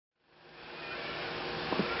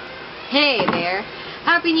Hey there!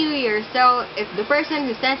 Happy New Year! So, if the person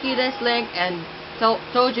who sent you this link and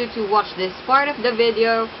told you to watch this part of the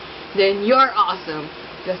video, then you're awesome.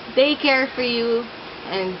 Because they care for you,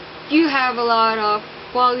 and you have a lot of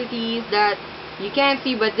qualities that you can't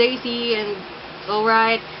see but they see, and it's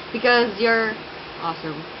alright because you're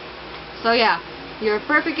awesome. So yeah, you're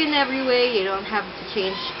perfect in every way. You don't have to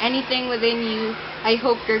change anything within you. I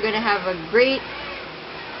hope you're gonna have a great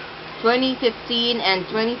 2015 and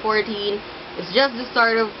 2014 is just the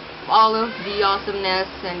start of all of the awesomeness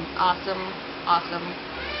and awesome.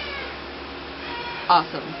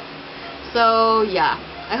 So yeah,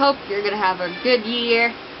 I hope you're gonna have a good year.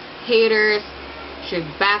 Haters should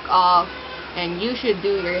back off and you should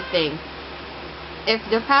do your thing. If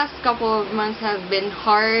the past couple of months have been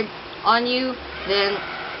hard on you, then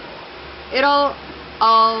it'll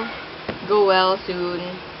all go well soon.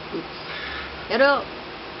 It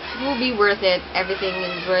will be worth it. Everything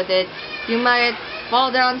is worth it. You might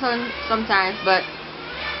fall down sometimes, but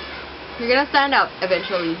you're gonna stand up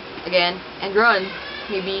eventually again and run.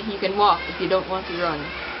 Maybe you can walk if you don't want to run,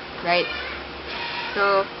 right?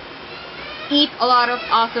 So eat a lot of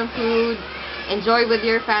awesome food. Enjoy with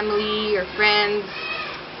your family, your friends,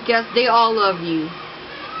 because they all love you.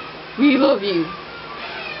 We love you.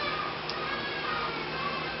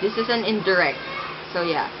 This is an indirect. So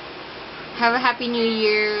yeah. Have a happy New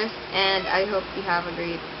Year's, and I hope you have a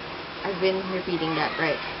great... I've been repeating that,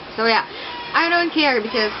 right? So yeah, I don't care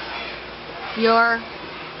because you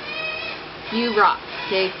rock,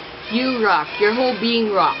 okay? You rock. Your whole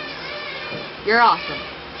being rocks. You're awesome.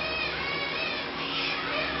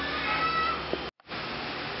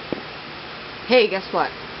 Hey, guess what?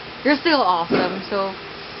 You're still awesome, so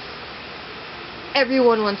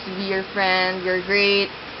everyone wants to be your friend. You're great.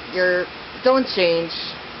 Don't change.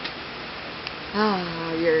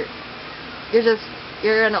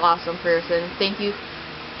 You're an awesome person. Thank you.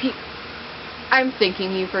 I'm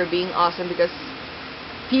thanking you for being awesome because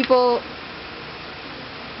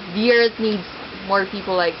the earth needs more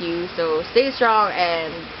people like you. So stay strong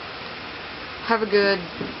and have a good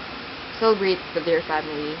celebrate with your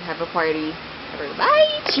family. Have a party.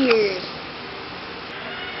 Bye. Cheers.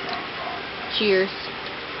 Cheers.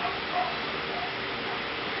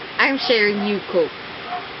 I'm sharing you Coke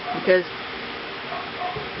because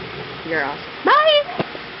you're awesome. Bye!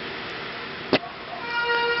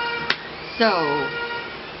 So,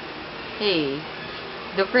 hey,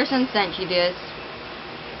 the person sent you this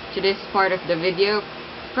to this part of the video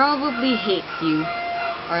probably hates you,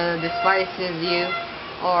 or despises you,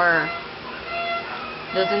 or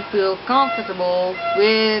doesn't feel comfortable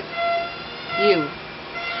with you.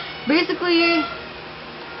 Basically,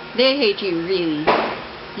 they hate you, really.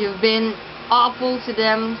 You've been awful to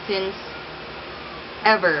them since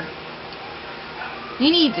ever. You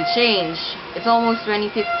need to change. It's almost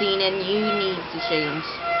 2015 and you need to change.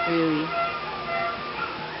 Really.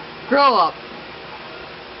 Grow up.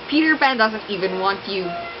 Peter Pan doesn't even want you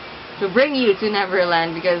to bring you to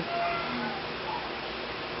Neverland because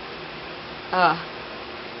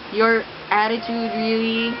your attitude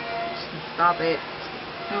really, stop it.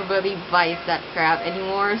 Nobody buys that crap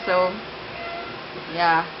anymore, so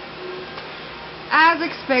yeah. As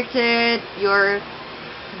expected, you're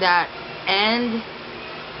that end.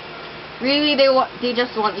 Really, they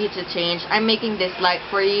just want you to change. I'm making this light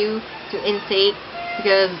for you to intake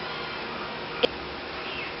because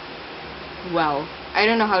well, I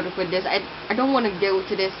don't know how to put this. I don't want to go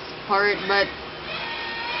to this part, but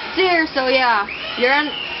it's here. So yeah, you're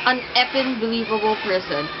an effing believable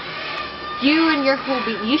person. You and your whole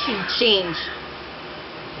you should change.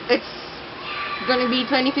 It's gonna be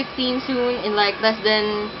 2015 soon, in like less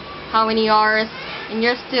than how many hours, and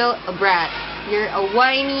you're still a brat. You're a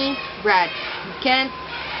whiny brat.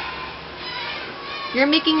 You're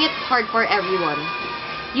making it hard for everyone.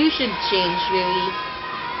 You should change, really.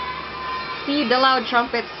 See the loud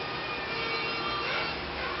trumpets?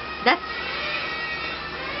 That's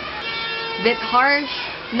bit harsh?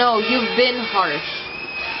 No, you've been harsh.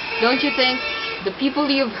 Don't you think the people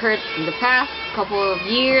you've hurt in the past couple of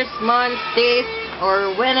years, months, days,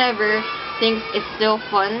 or whenever thinks it's still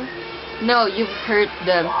fun? No, you've hurt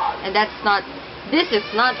them, and this is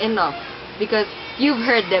not enough, because you've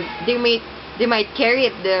hurt them. They might carry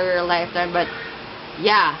it their lifetime, but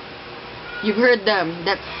yeah, you've hurt them.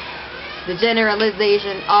 That's the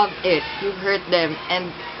generalization of it. You've hurt them,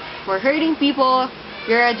 and for hurting people,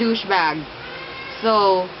 you're a douchebag.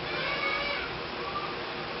 So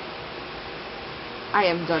I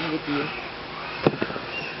am done with you.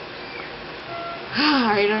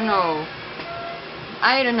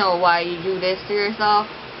 I don't know why you do this to yourself.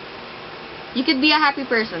 You could be a happy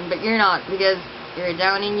person, but you're not, because you're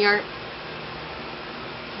down in you're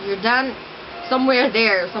down somewhere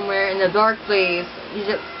there, somewhere in a dark place.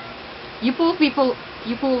 You pull people,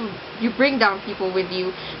 you bring down people with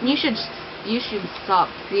you, and you should stop,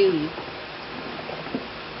 really.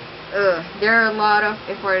 There are a lot of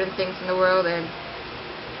important things in the world, and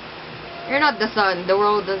you're not the sun. The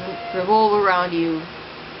world doesn't revolve around you.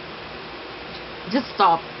 Just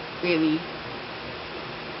stop, really.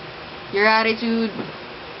 Your attitude.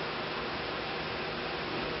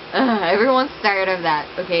 Everyone's tired of that,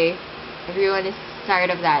 okay? Everyone is tired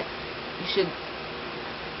of that. You should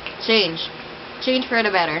change. Change for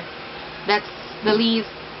the better. That's the least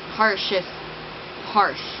harsh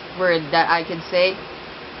word that I can say.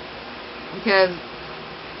 Because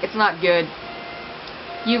it's not good.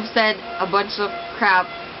 You've said a bunch of crap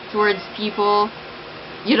towards people.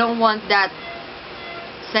 You don't want that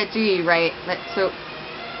said to you, right? So,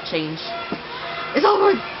 change. It's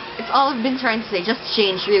all I've been trying to say. Just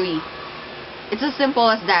change, really. It's as simple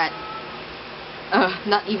as that.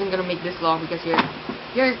 Not even gonna make this long because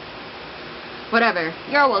you're whatever.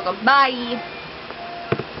 You're welcome. Bye.